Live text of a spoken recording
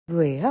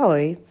How are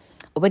you?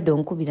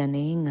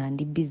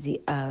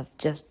 Busy. I've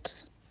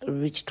just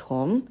reached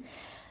home.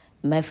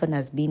 My phone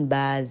has been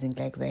buzzing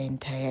like the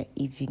entire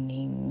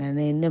evening.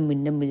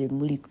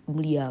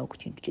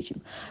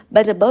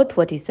 But about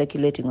what is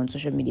circulating on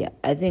social media,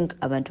 I think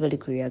abantu bali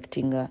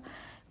reacting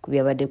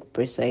kubyabadde ku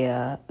pressure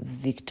ya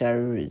Victor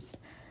Ruiz.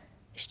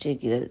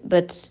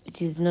 But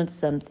it is not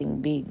something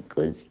big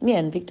because me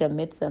and Victor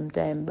met some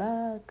time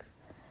back.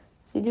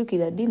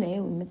 Sijukira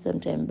dinner we met some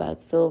time back.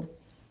 So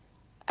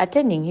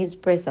attending his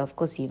presser, of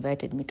course, he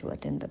invited me to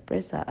attend the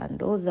presser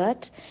and all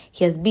that.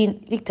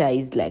 Victor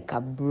is like a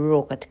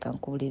bro,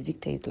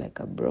 Victor is like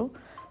a bro.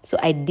 So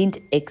I didn't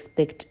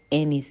expect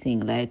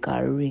anything like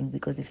a ring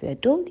because if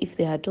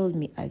they had told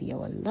me earlier,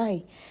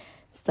 wallahi,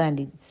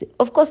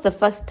 of course, the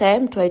first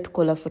time tried to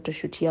call a photo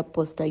shoot here,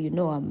 poster.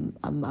 I'm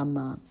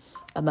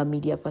a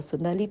media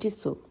personality,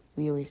 so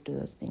we always do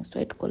those things.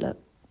 Try to call a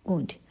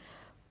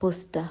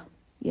poster.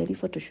 Yali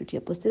photo shoot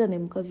here, poster na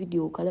mka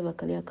video kalava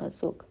kalia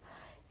kasoka.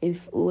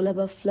 If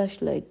ulaba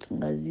flashlight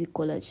ngazi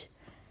college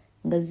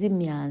ngazi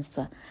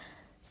miansa.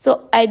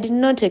 So I did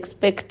not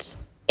expect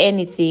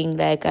anything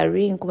like a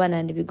ring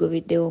kubana ndibigo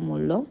video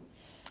mulo.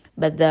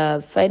 But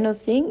the final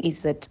thing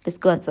is that let's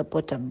go and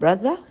support a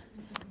brother.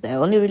 The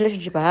only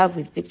relationship I have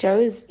with Victor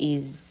is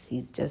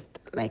he's just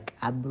like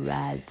a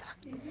brother.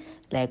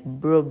 Like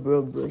bro.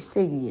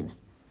 Stegina.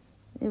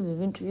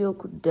 Ebintu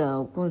byokudda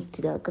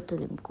okunstira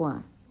akatole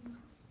mkwana.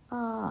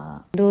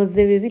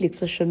 Ndoze bibili ku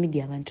social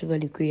media abantu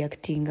bali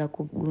reactinga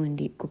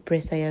ku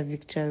pressure ya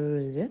Victor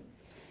Rose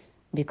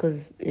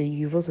because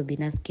you've also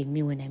been asking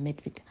me when I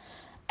met Victor.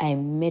 I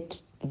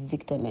met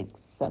Victor like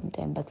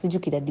sometime back.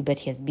 But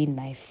he has been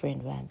my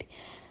friend, Bambi.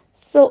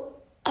 So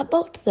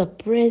about the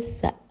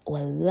pressure,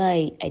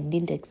 wallahi, I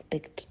didn't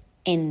expect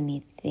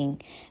anything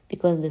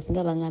because the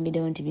singa bangambi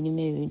don't even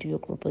maybe into your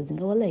proposing.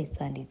 Wallahi,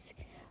 standits.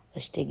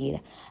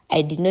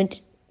 I did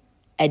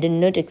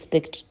not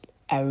expect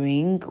a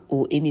ring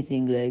or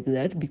anything like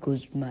that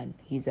because man,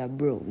 he's a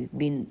bro. We've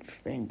been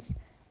friends.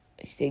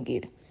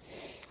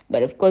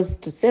 But of course,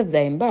 to save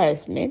the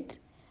embarrassment,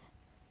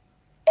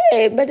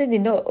 but I did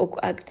not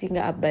acting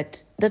up.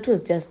 But that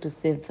was just to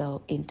save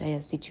the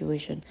entire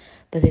situation.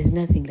 But there's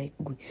nothing like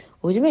good.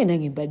 I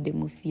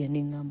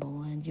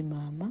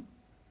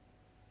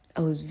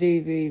was very,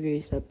 very,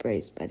 very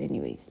surprised. But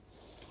anyways,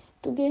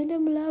 to get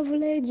them love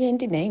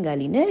legend in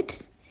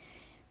Lynette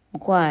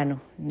Xen,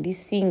 this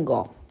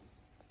single.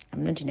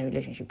 I'm not in a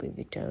relationship with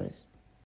Victor Rose.